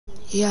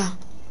Yeah.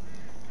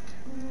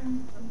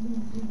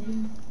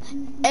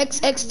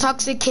 XX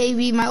Toxic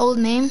KV, my old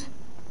name.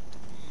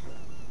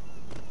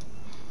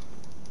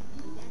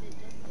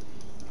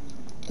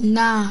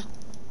 Nah.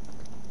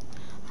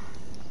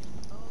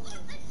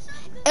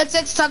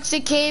 XX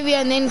Toxic KV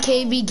and then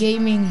KB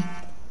Gaming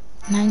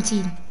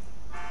 19.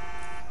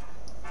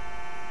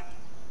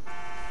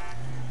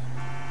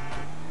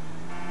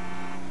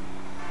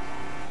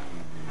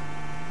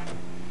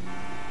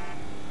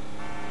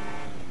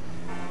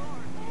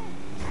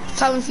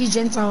 Tell me if you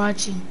gents are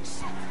watching.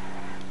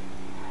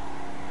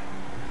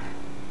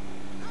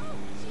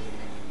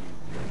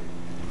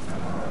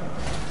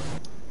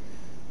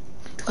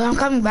 Well, I'm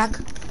coming back.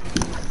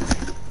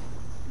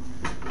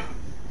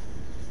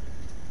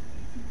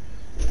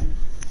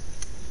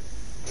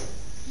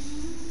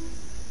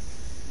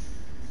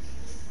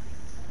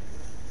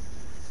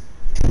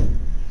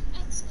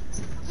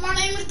 My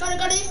name is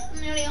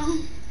Gary.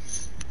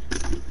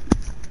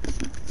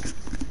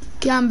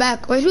 Okay, I'm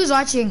back. Wait, who's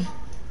watching?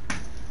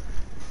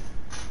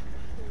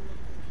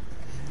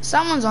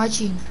 Someone's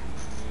watching.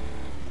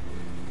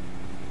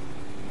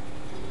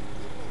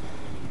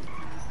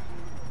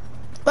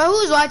 But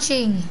who's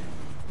watching?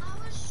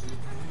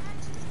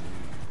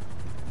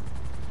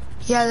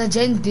 Yeah, the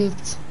gent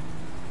dipped.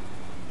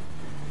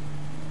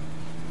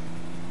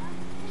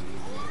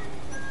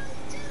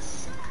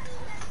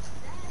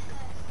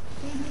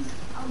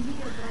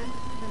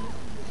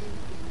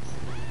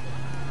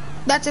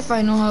 That's if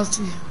I know how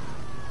to.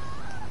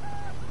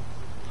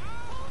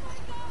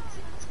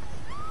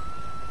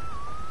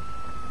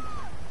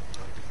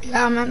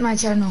 Yeah, I'm at my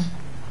channel.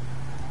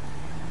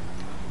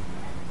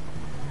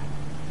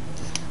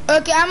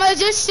 Okay, I'm gonna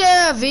just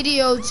share a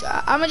video.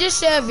 I'm gonna just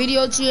share a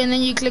video to you, and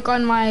then you click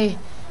on my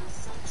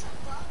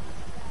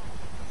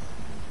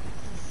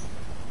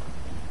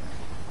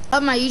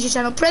YouTube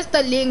channel. Press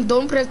the link.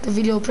 Don't press the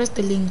video. Press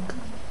the link.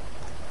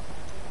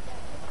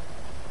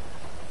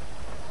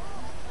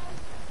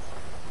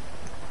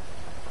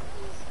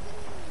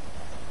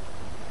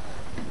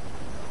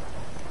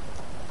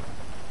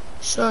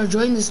 Sure,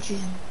 join the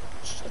stream.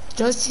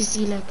 Just to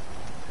see, like.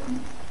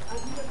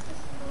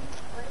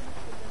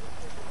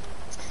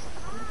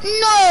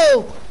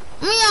 No!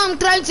 Me, I'm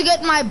trying to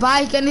get my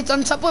bike and it's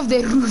on top of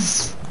the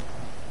roof.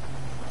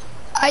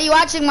 Are you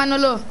watching,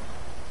 Manolo?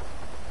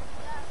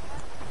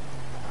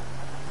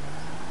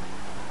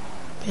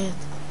 Good.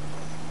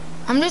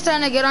 I'm just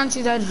trying to get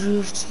onto that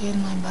roof to get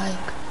my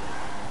bike.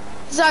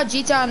 This is how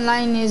GTA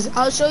Online is.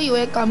 I'll show you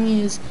where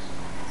Camu is.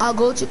 I'll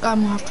go to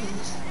Camu after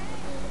this.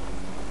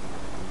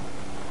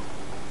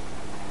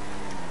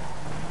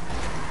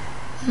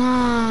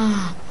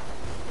 Nah.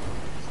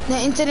 The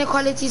internet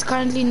quality is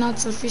currently not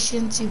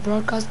sufficient to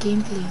broadcast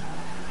gameplay.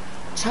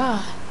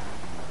 Cha.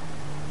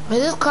 But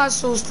this car's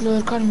so slow,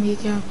 it can't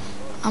make it.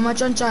 I'm a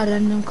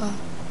random car.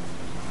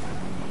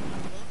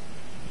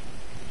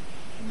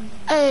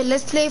 Hey,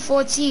 let's play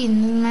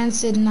 14. The man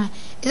said 9.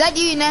 Is that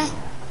you, ne?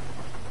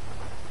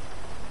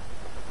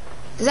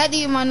 Is that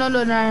you,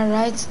 Manolo,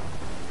 right?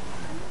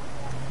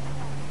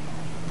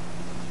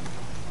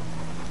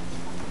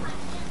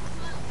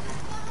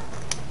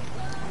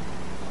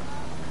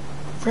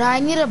 Bro,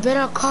 I need a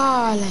better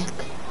car,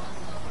 like.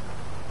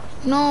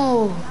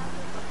 No.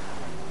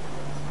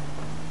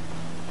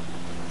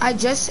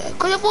 Cause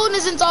your phone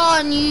isn't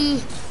on you.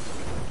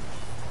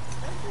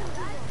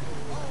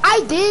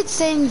 I did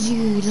send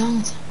you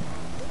long time.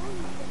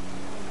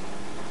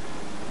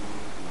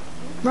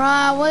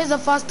 Bruh, where's the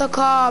faster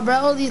car,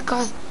 bruh? All these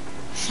cars.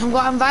 I'm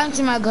going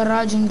to my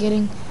garage and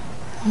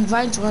I'm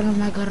going to one of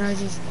my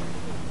garages.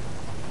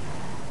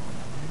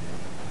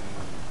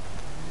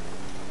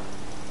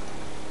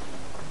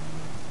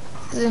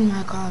 This is in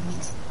my car,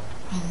 mate.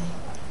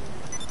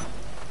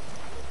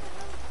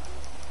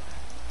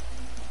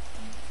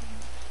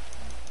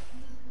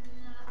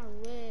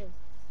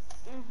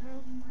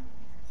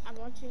 I'm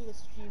watching the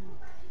stream.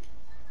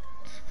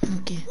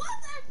 Okay.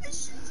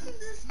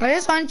 I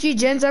just want you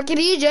gents.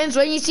 Okay, you gents,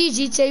 when you see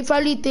GTA, you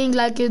probably think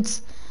like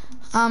it's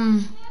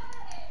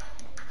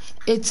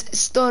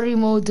story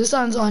mode. This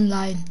one's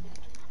online.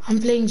 I'm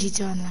playing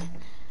GTA Online.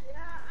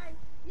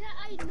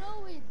 I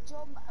know it,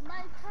 Joe.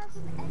 My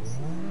cousin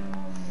actually.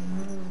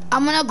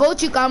 I'm gonna go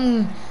to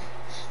Camu.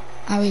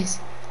 Wait.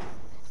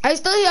 I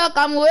still hear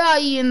Camu. Where are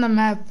you in the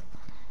map?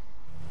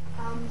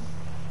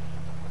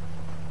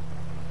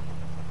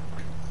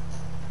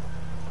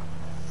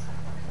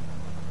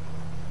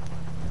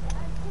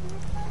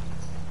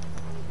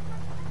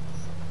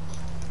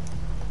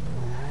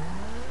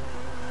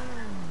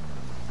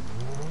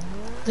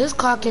 This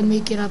car can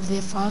make it up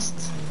there fast.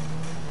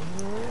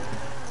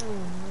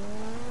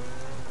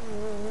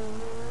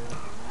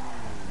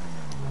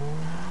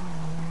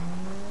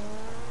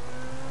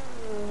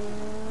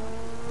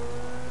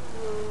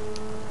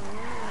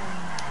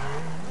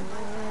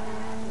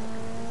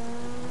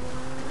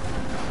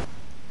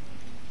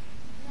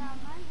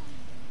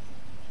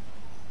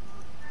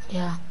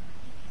 Yeah.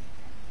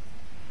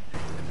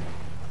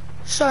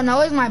 So now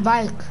where's my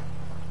bike?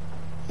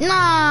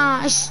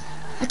 Nah.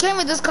 I came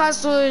with this car,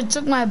 so it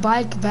took my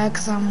bike back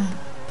somewhere.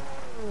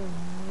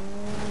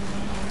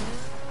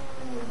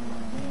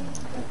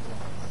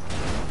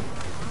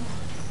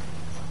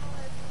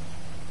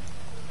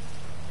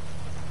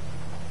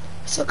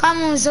 So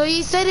come on, so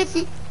you said if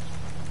you...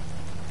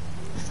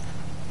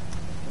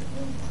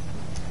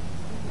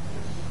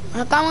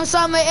 Come on, so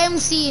I'm an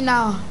MC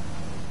now.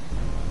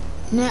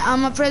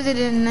 I'm a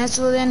president,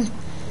 so then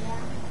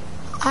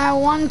I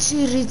want to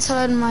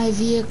return my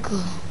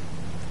vehicle.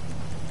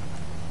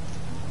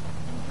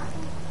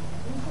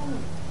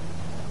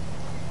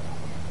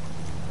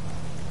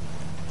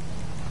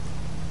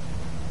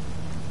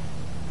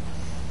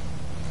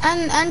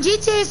 And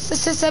GTA is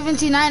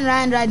 79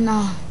 rand right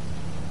now.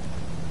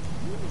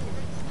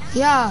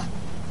 Yeah,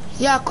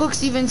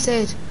 Cooks even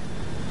said.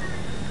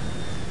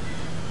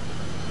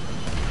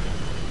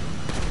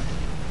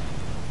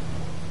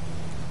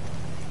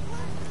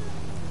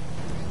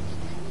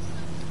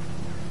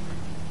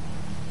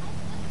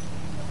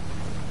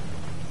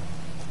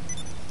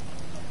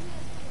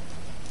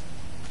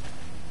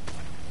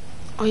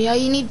 Oh yeah,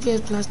 you need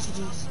PS Plus to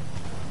do this.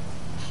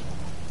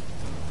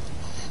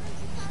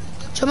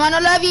 Chaman, I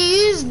love you.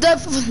 Use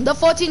the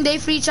 14-day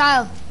free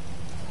trial.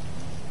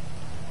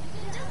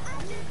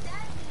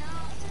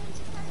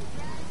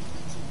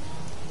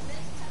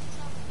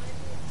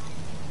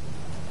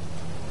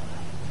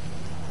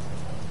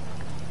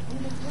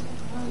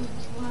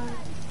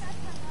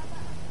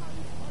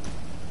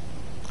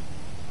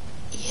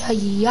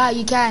 Yeah,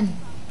 you can.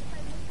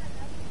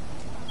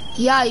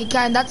 Yeah, you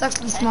can. That's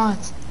actually smart.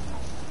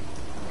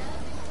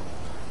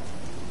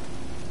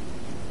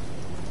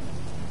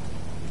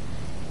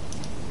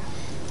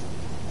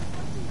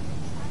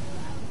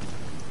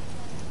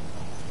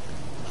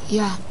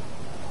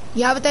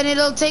 Yeah, but then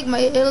it'll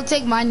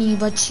take money,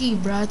 but cheap,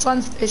 bro. It's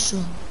on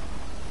special.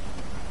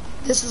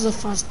 This is a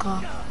fast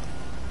car.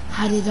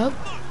 Hide it up.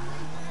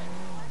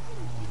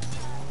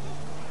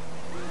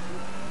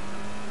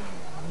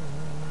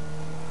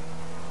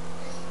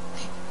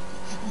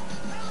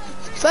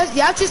 First,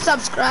 you have to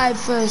subscribe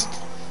first.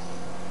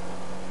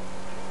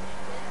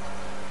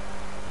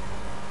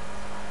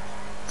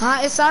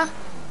 Huh, Issa?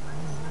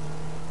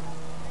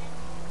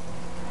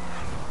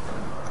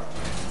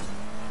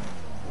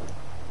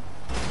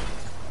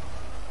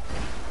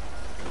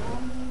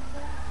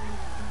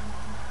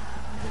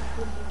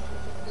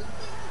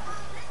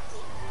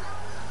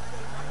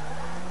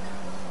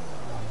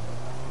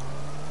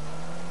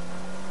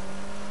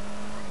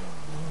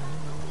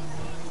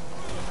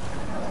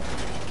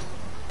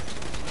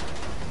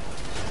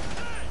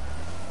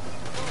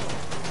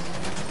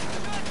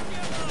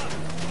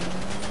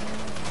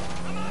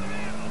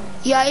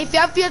 Yeah, if you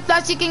have PS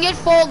Plus, you can get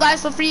 4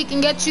 guys for free. You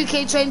can get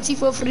 2K20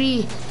 for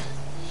free.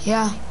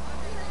 Yeah.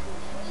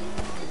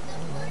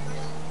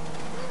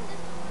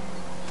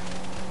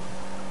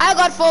 I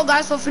got 4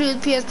 guys for free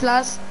with PS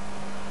Plus.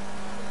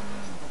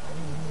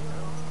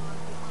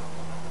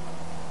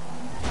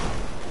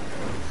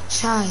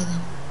 Child.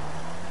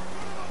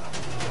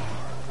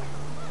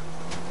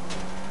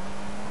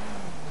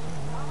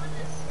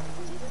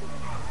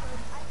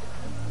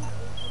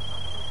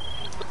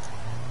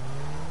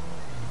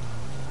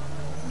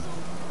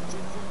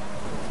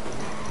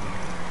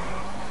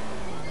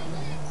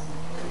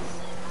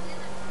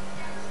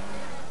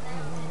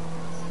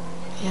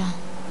 Yeah.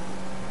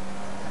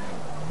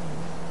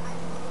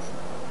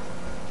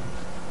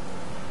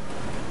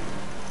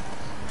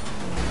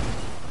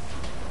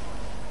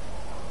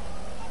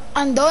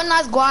 And don't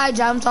ask why I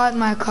jumped out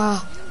my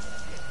car.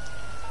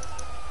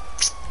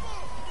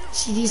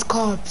 See these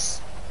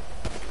cops.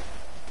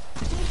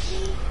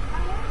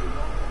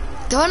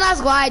 Don't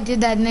ask why I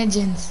did that,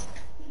 Legends.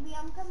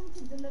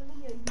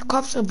 The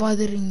cops are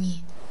bothering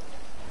me.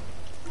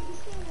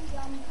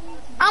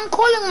 I'm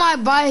calling my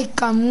bike,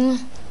 Kamu.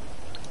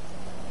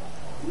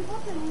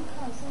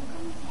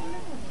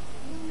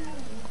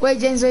 Wait,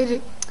 James,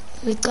 wait,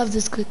 cover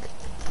this quick.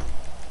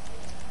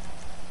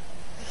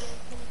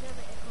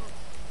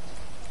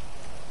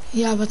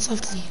 Yeah, but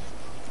softly.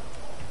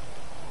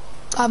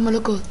 Come,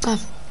 look, come.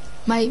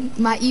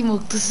 My emo,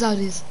 this is how it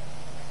is.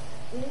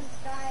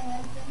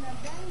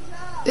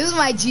 This is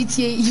my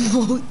GTA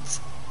emote.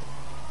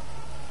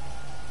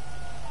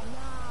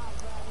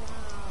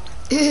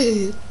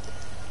 You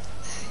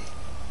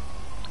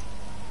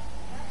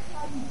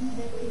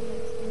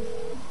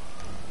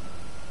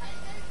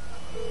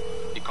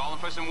calling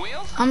for some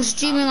wheels? I'm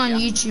streaming on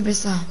YouTube,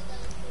 sir.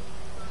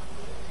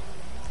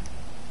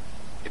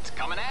 It's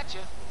coming at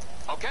you.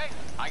 Okay,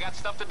 I got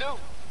stuff to do.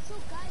 So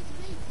guys,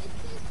 wait, it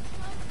says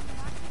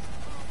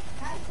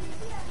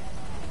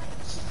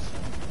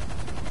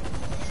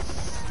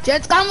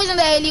Jet, Kamu's in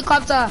the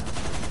helicopter.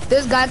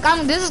 This guy,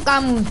 Kamu, this is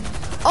Kamu.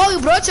 Oh, you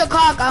brought your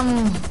car,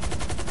 Kamu.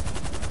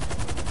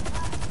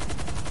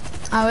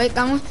 Ah, wait,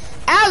 Kamu.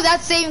 I have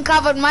that same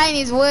car, but mine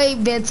is way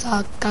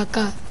better,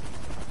 Kaka.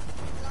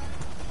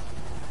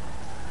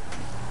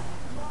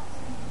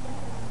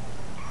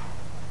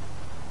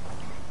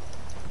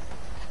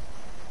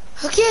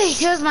 Okay,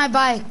 here's my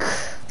bike.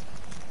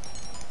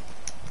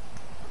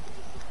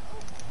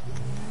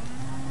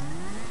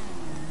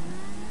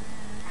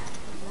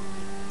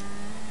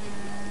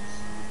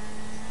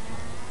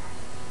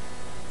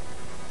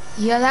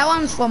 Yeah, that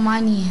one's for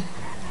money.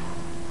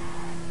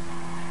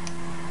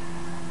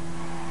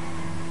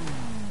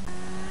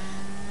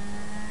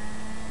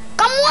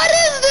 Come, what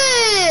is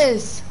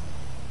this?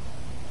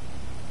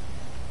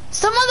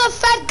 Some of the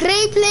fat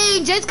gray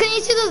plane. Jets, can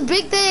you see this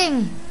big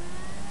thing?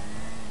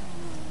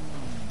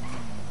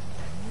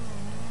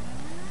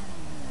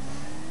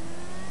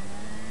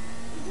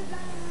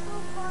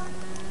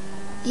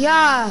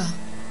 Yeah.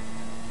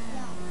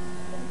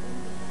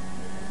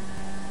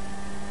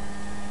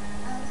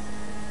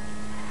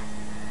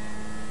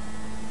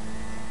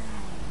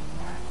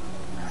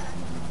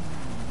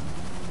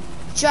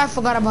 Sure, I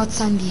forgot about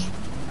Sunday.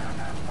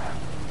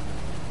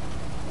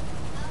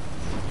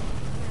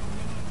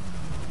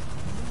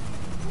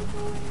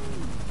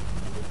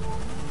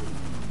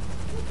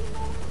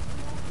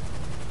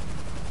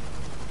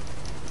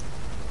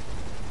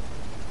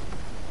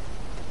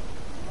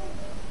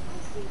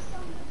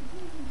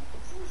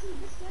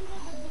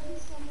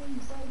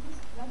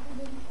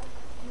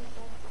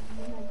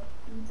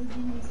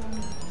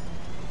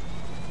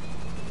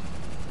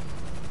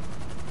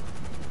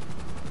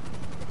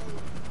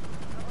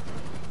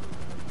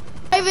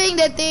 Driving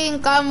the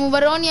thing, come,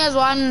 but only has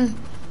one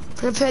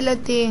propeller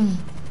thing.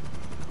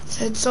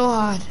 So it's so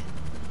hard.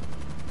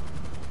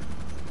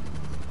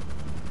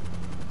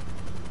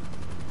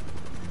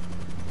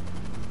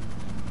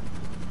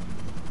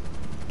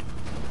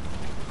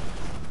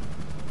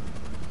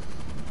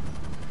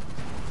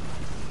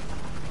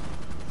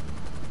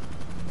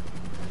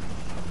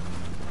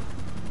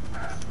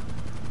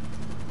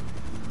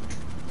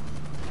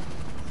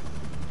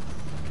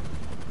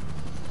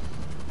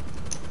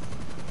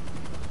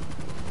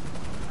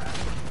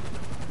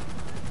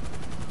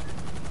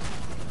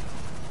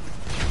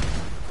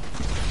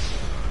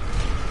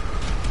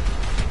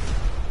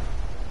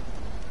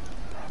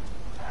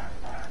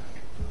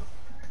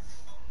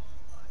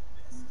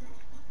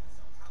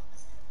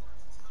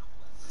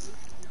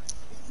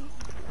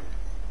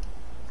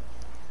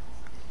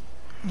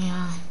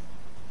 Yeah,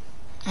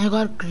 I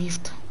got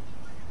griefed.